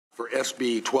for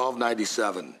SB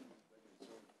 1297.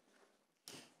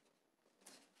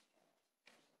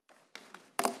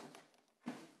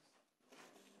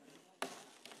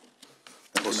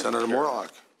 Well, Senator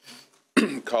Morlock.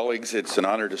 Colleagues, it's an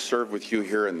honor to serve with you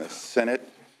here in the Senate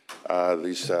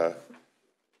these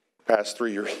past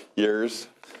 3 years.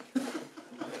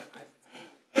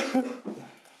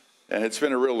 And it's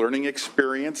been a real learning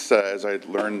experience as I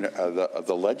learned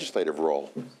the legislative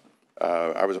role.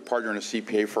 I was a partner in a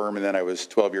CPA firm, and then I was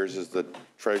 12 years as the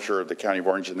treasurer of the County of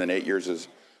Orange, and then 8 years as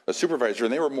a supervisor,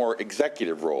 and they were more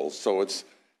executive roles. So it's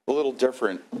a little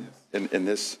different in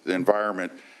this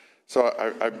environment. So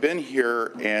I've been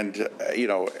here, and you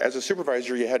know, as a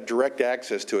supervisor, you had direct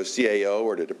access to a CAO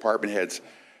or to department heads,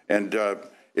 and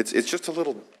it's just a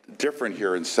little different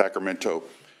here in Sacramento.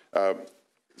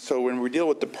 So when we deal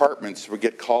with departments, we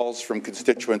get calls from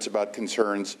constituents about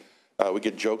concerns. We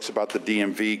get jokes about the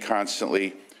DMV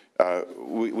constantly.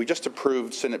 We just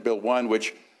approved Senate Bill 1,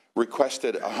 which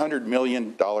requested $100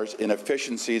 million in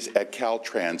efficiencies at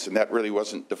Caltrans, and that really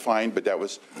wasn't defined, but that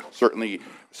was certainly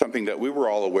something that we were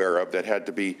all aware of that had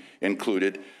to be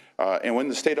included. And when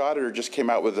the state auditor just came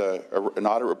out with an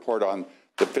audit report on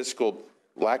the fiscal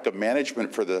lack of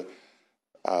management for the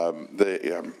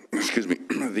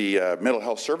Mental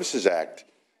Health Services Act,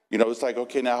 you know, it's like,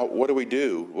 okay, now what do we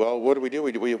do? Well, what do?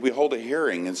 We hold a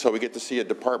hearing, and so we get to see a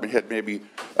department head maybe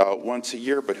once a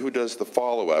year, but who does the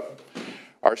follow-up?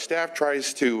 Our staff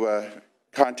tries to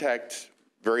contact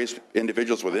various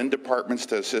individuals within departments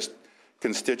to assist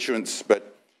constituents,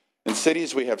 but in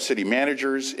cities we have city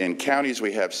managers, in counties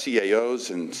we have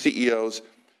CAOs and CEOs,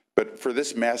 but for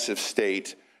this massive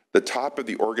state, the top of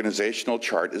the organizational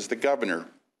chart is the governor.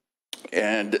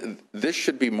 And this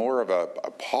should be more of a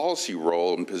policy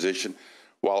role and position,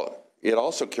 while it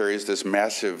also carries this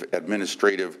massive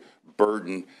administrative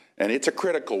burden. And it's a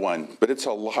critical one, but it's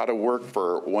a lot of work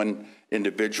for one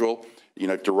individual, you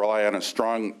know, to rely on a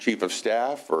strong chief of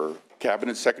staff or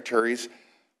cabinet secretaries.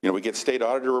 You know, we get state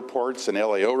auditor reports and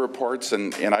LAO reports,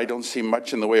 and I don't see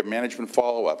much in the way of management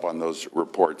follow-up on those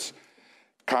reports.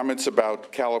 Comments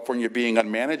about California being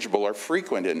unmanageable are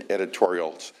frequent in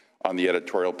editorials on the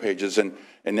editorial pages, and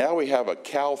now we have a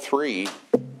Cal 3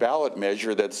 ballot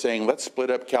measure that's saying let's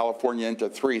split up California into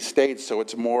 3 states so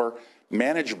it's more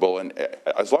manageable. And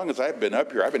as long as I've been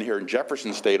up here, I've been here in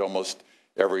Jefferson State almost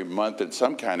every month in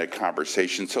some kind of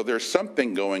conversation, so there's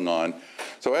something going on.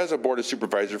 So as a board of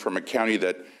supervisor from a county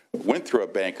that went through a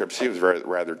bankruptcy, it was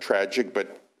rather tragic,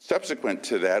 but subsequent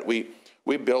to that, we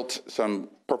built some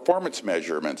performance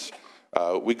measurements.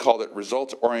 We called it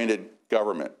results-oriented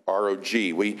government, ROG.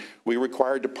 We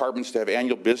required departments to have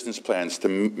annual business plans to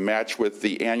match with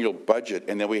the annual budget,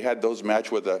 and then we had those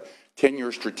match with a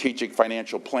 10-year strategic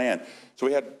financial plan. So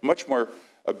we had much more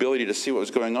ability to see what was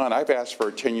going on. I've asked for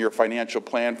a 10-year financial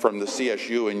plan from the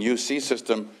CSU and UC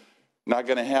system. Not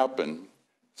going to happen.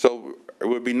 So it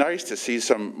would be nice to see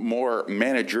some more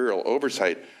managerial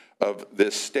oversight of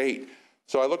this state.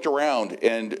 So I looked around,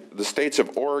 and the states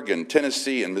of Oregon,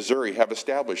 Tennessee, and Missouri have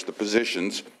established the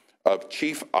positions of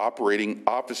chief operating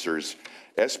officers.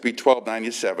 SB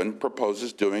 1297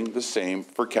 proposes doing the same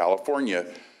for California.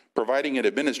 Providing an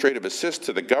administrative assist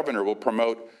to the governor will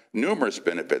promote numerous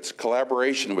benefits: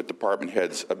 collaboration with department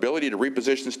heads, ability to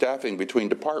reposition staffing between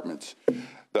departments,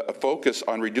 a focus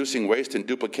on reducing waste and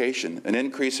duplication, an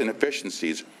increase in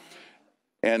efficiencies,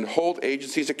 and hold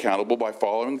agencies accountable by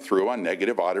following through on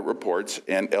negative audit reports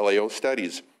and LAO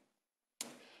studies.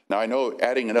 Now, I know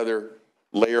adding another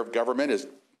layer of government is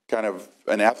kind of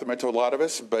anathema to a lot of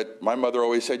us, but my mother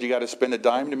always said you got to spend a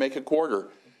dime to make a quarter.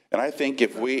 And I think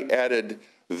if we added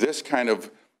this kind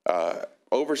of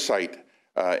oversight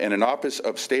in an Office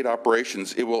of State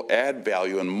Operations, it will add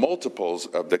value in multiples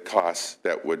of the costs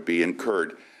that would be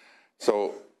incurred.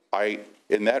 So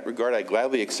in that regard, I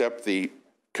gladly accept the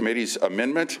committee's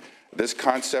amendment. This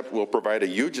concept will provide a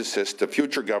huge assist to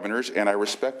future governors, and I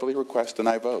respectfully request an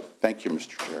aye vote. Thank you,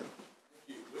 Mr. Chair.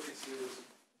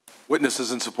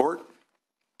 Witnesses in support?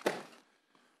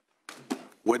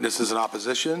 Witnesses in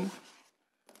opposition?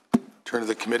 Turn to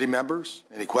the committee members.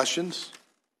 Any questions?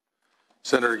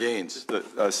 Senator Gaines.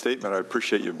 The statement, I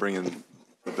appreciate you bringing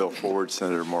the bill forward,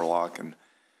 Senator Morlock, and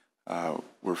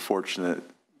we're fortunate,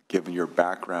 given your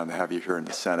background, to have you here in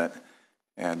the Senate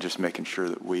and just making sure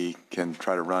that we can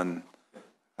try to run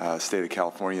state of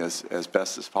California as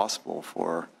best as possible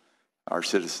for our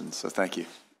citizens. So thank you.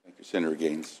 Thank you, Senator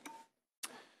Gaines.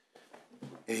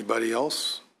 Anybody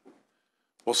else?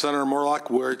 Well, Senator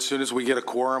Morlock, as soon as we get a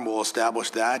quorum, we'll establish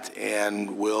that,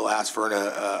 and we'll ask for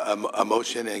a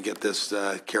motion and get this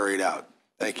carried out.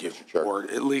 Thank you. Sure. Or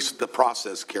at least the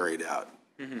process carried out.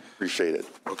 Appreciate it.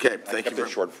 Okay, thank you. Kept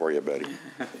it short for you, buddy.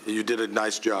 You did a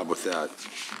nice job with that,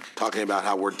 talking about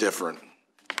how we're different.